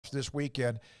this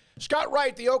weekend. Scott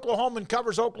Wright, the Oklahoman,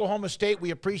 covers Oklahoma State.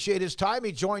 We appreciate his time.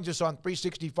 He joins us on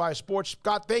 365 Sports.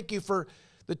 Scott, thank you for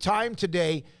the time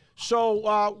today. So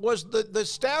was the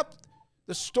staff,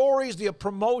 the stories, the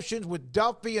promotions with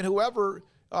Duffy and whoever,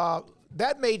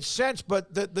 that made sense,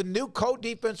 but the new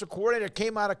co-defensive coordinator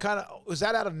came out of was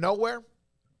that out of nowhere?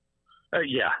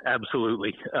 Yeah,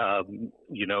 absolutely.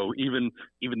 Even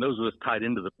those of us tied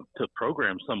into the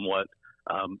program somewhat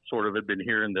sort of had been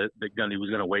hearing that Gundy was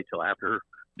going to wait till after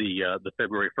the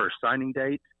February 1st signing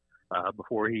date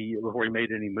before he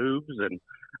made any moves, and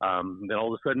then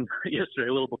all of a sudden yesterday,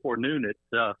 a little before noon,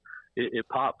 it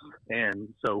pops, and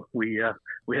so we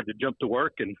had to jump to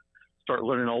work and start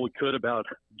learning all we could about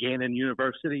Gannon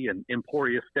University and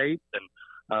Emporia State and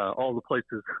all the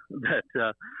places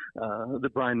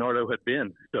that Bryan Nardo had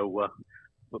been. So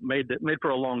made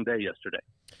for a long day yesterday.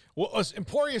 Well,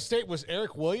 Emporia State was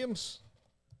Eric Williams.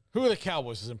 Who are the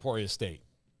Cowboys? Is Emporia State?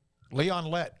 Leon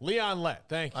Lett. Leon Lett,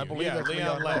 thank you. I believe it's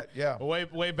Leon Lett. Yeah,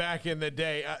 way back in the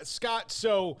day. Scott,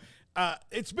 so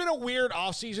it's been a weird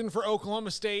offseason for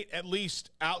Oklahoma State, at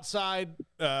least outside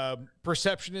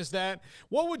perception is that.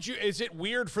 Is it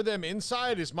weird for them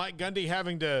inside? Is Mike Gundy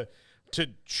having to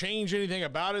change anything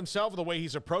about himself, the way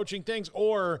he's approaching things?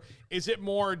 Or is it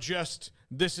more just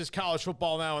this is college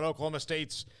football now and Oklahoma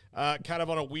State's kind of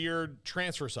on a weird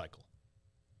transfer cycle?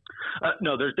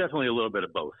 No, there's definitely a little bit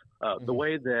of both. The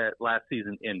way that last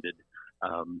season ended,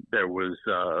 there was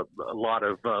a lot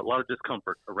of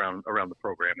discomfort around the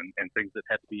program and things that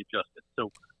had to be adjusted.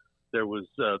 So there was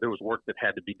work that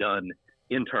had to be done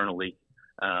internally.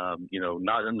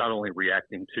 Not only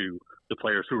reacting to the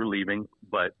players who were leaving,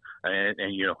 but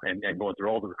and going through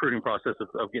all the recruiting process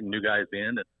of getting new guys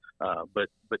in, but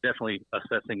definitely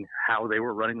assessing how they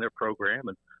were running their program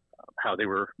and how they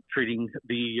were treating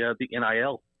the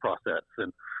NIL process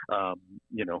and how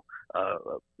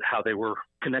they were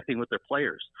connecting with their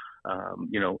players.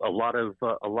 A lot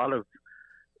of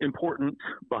important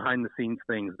behind the scenes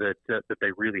things that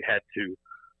they really had to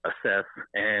assess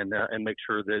and make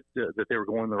sure that they were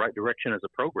going in the right direction as a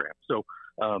program. So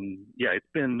it's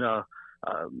been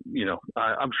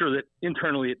I'm sure that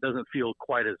internally it doesn't feel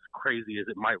quite as crazy as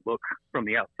it might look from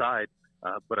the outside.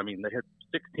 But I mean, they had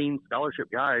 16 scholarship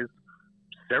guys,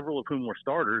 several of whom were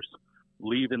starters,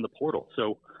 leave in the portal.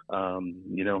 So,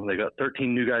 they got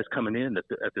 13 new guys coming in at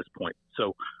this point.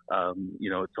 So,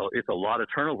 it's a lot of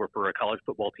turnover for a college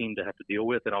football team to have to deal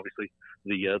with. And obviously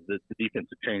the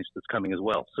defensive change that's coming as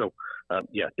well. So,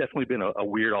 definitely been a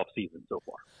weird off season so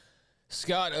far.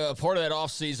 Scott, part of that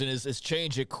offseason is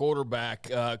change at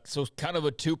quarterback. So kind of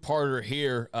a two-parter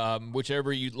here,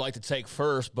 whichever you'd like to take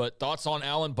first. But thoughts on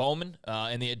Alan Bowman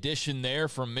and the addition there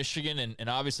from Michigan and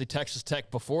obviously Texas Tech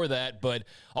before that. But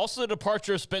also the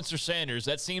departure of Spencer Sanders.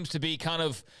 That seems to be kind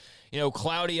of,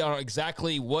 cloudy on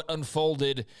exactly what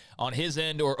unfolded on his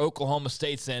end or Oklahoma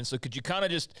State's end. So could you kind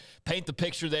of just paint the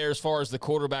picture there as far as the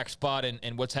quarterback spot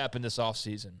and what's happened this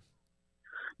offseason?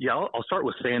 Yeah, I'll start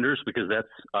with Sanders because that's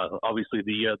obviously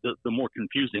the more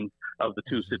confusing of the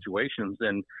two situations,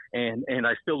 and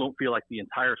I still don't feel like the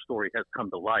entire story has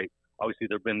come to light. Obviously,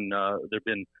 there've been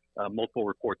multiple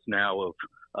reports now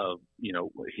of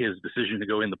his decision to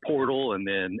go in the portal and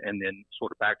then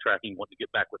sort of backtracking, wanting to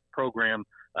get back with the program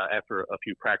after a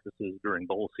few practices during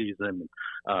bowl season.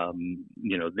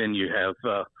 Then you have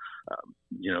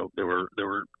there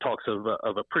were talks of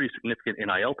a pretty significant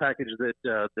NIL package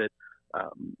that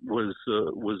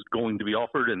was going to be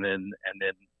offered, and then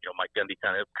Mike Gundy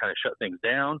kind of shut things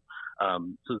down. So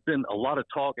there's been a lot of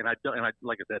talk, and I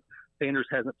like I said, Sanders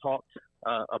hasn't talked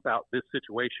about this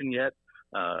situation yet,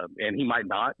 and he might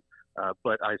not.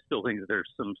 But I still think that there's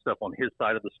some stuff on his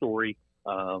side of the story,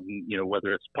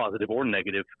 whether it's positive or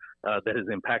negative, that has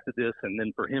impacted this, and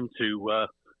then for him to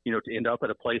end up at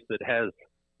a place that has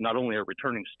not only a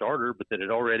returning starter, but that it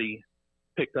already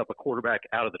picked up a quarterback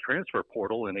out of the transfer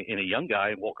portal in a young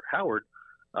guy, Walker Howard,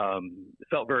 it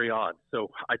felt very odd. So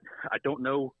I don't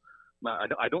know.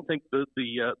 I don't think the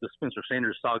Spencer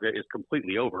Sanders saga is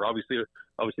completely over. Obviously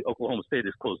Oklahoma State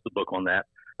has closed the book on that.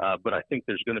 But I think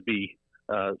there's going to be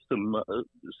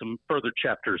some further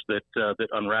chapters that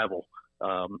unravel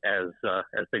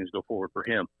as things go forward for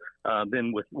him.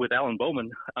 Then with Alan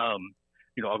Bowman,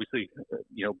 obviously,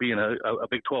 being a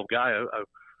Big 12 guy, I've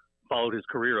followed his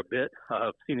career a bit.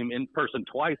 I've seen him in person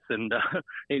twice, and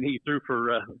he threw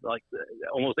for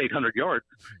almost 800 yards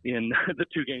in the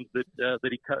two games that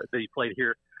he played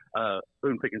here,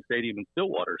 Boone Pickens Stadium in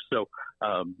Stillwater. So,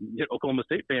 Oklahoma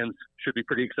State fans should be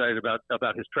pretty excited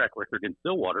about his track record in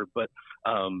Stillwater. But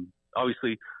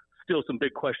obviously, still some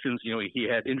big questions. He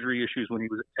had injury issues when he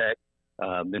was at Tech.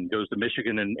 then goes to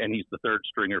Michigan, and he's the third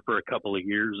stringer for a couple of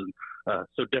years. And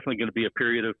so definitely going to be a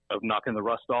period of knocking the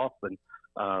rust off. And,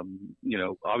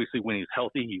 obviously when he's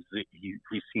healthy, he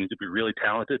seems to be really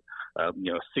talented.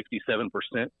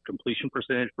 67% completion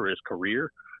percentage for his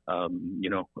career.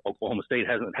 Oklahoma State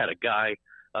hasn't had a guy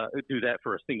do that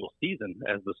for a single season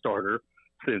as the starter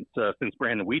since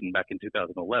Brandon Whedon back in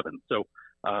 2011. So,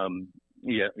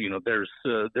 there's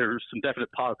some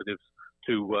definite positives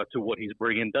to what he's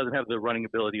bringing. Doesn't have the running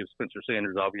ability of Spencer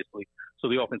Sanders, obviously. So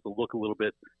the offense will look a little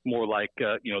bit more like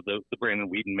the Brandon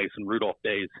Whedon, Mason Rudolph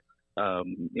days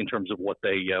in terms of what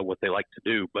they like to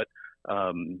do. But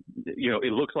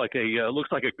it looks like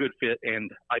a good fit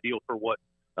and ideal for what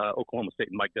Oklahoma State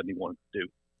and Mike Gundy wanted to do.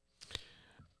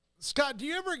 Scott, do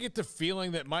you ever get the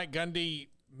feeling that Mike Gundy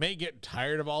may get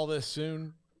tired of all this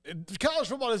soon? College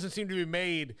football doesn't seem to be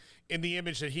made in the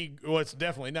image that it's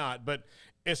definitely not, but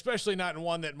especially not in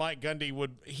one that Mike Gundy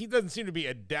would. He doesn't seem to be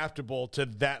adaptable to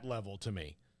that level to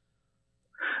me.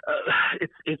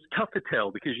 It's tough to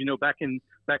tell because back in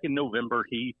November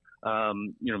he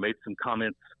made some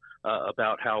comments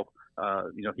about how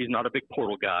he's not a big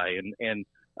portal guy and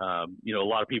a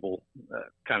lot of people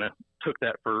kind of took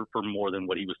that for more than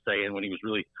what he was saying when he was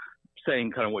really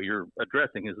saying kind of what you're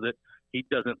addressing is that he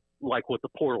doesn't like what the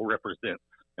portal represents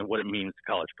and what it means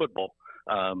to college football.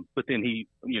 But then he,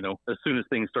 as soon as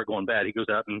things start going bad, he goes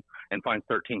out and finds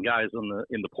 13 guys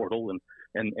in the portal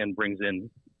and brings in,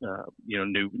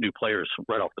 new players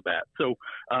right off the bat. So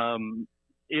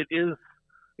he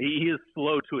is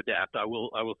slow to adapt. I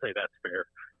will say that's fair.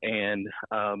 And,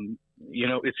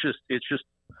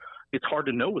 it's hard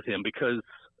to know with him because,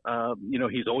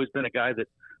 he's always been a guy that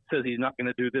says he's not going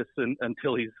to do this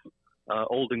until he's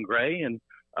old and gray. And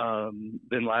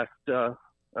then last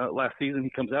season he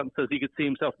comes out and says he could see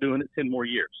himself doing it 10 more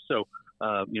years. So,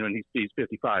 and he's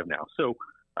 55 now. So,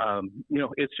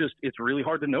 it's really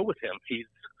hard to know with him. He's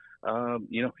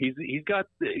got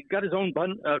his own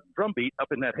drum beat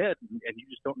up in that head, and you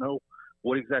just don't know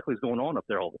what exactly is going on up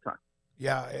there all the time.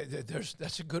 Yeah,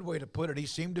 that's a good way to put it. He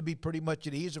seemed to be pretty much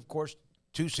at ease. Of course,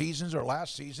 2 seasons or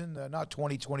last season, not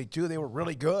 2022, they were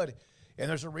really good. And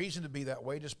there's a reason to be that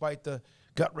way, despite the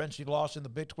gut-wrenching loss in the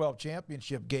Big 12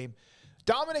 championship game.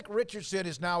 Dominic Richardson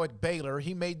is now at Baylor.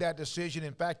 He made that decision.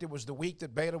 In fact, it was the week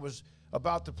that Baylor was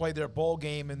about to play their bowl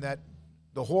game in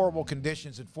the horrible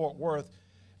conditions in Fort Worth.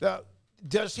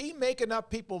 Does he make enough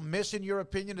people miss, in your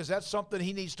opinion? Is that something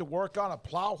he needs to work on, a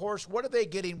plow horse? What are they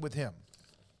getting with him?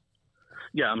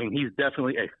 Yeah, I mean, he's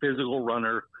definitely a physical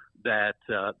runner that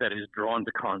is drawn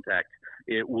to contact.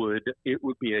 It would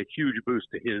be a huge boost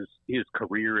to his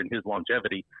career and his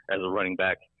longevity as a running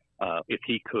back if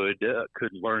he could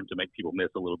learn to make people miss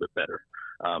a little bit better.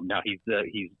 Now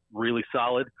he's really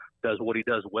solid, does what he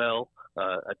does well,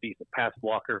 a decent pass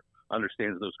blocker,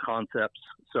 understands those concepts.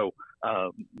 So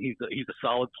he's a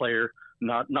solid player.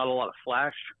 Not a lot of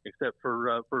flash, except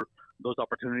for those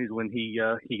opportunities when he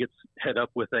gets head up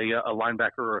with a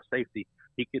linebacker or a safety.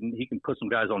 He can put some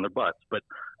guys on their butts, but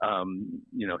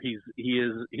he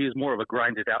is more of a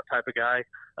grinded out type of guy,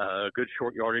 a good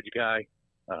short yardage guy.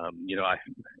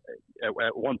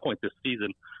 At one point this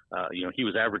season, he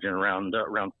was averaging around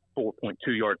 4.2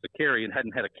 yards a carry and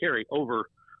hadn't had a carry over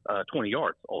 20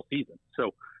 yards all season.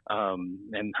 So,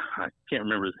 and I can't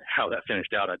remember how that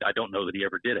finished out. I don't know that he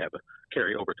ever did have a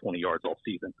carry over 20 yards all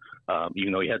season.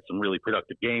 Even though he had some really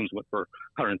productive games, went for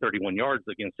 131 yards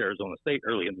against Arizona State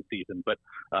early in the season, but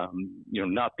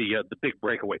not the big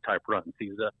breakaway type runs.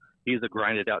 He's a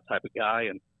grinded out type of guy,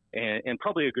 and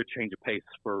probably a good change of pace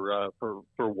for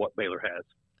what Baylor has.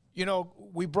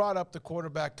 We brought up the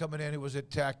quarterback coming in who was at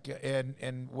Tech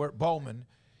and Bowman.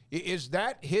 Is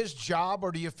that his job,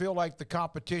 or do you feel like the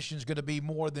competition is going to be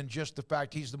more than just the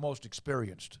fact he's the most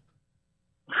experienced?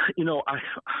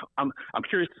 I'm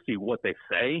curious to see what they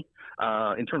say.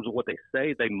 In terms of what they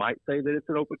say, they might say that it's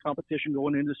an open competition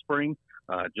going into spring,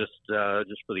 just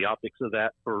for the optics of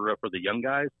that for the young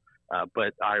guys.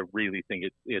 But I really think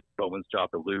it's Bowman's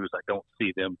job to lose. I don't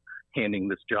see them handing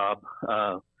this job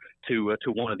to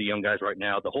one of the young guys right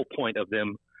now. The whole point of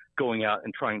them going out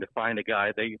and trying to find a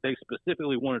guy, they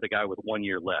specifically wanted a guy with 1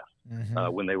 year left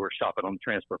when they were shopping on the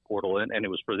transfer portal, and it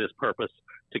was for this purpose,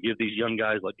 to give these young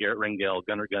guys like Garrett Rangel,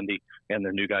 Gunnar Gundy, and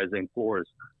their new guy Zane Flores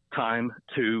time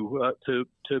to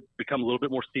become a little bit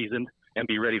more seasoned and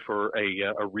be ready for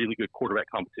a really good quarterback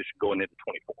competition going into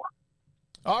 24.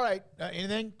 All right.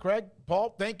 Anything, Craig?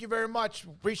 Paul, thank you very much.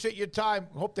 Appreciate your time.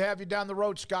 Hope to have you down the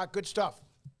road, Scott. Good stuff.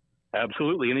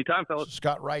 Absolutely. Anytime, fellas.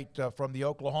 Scott Wright from the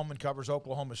Oklahoman covers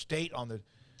Oklahoma State on the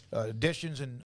Editions and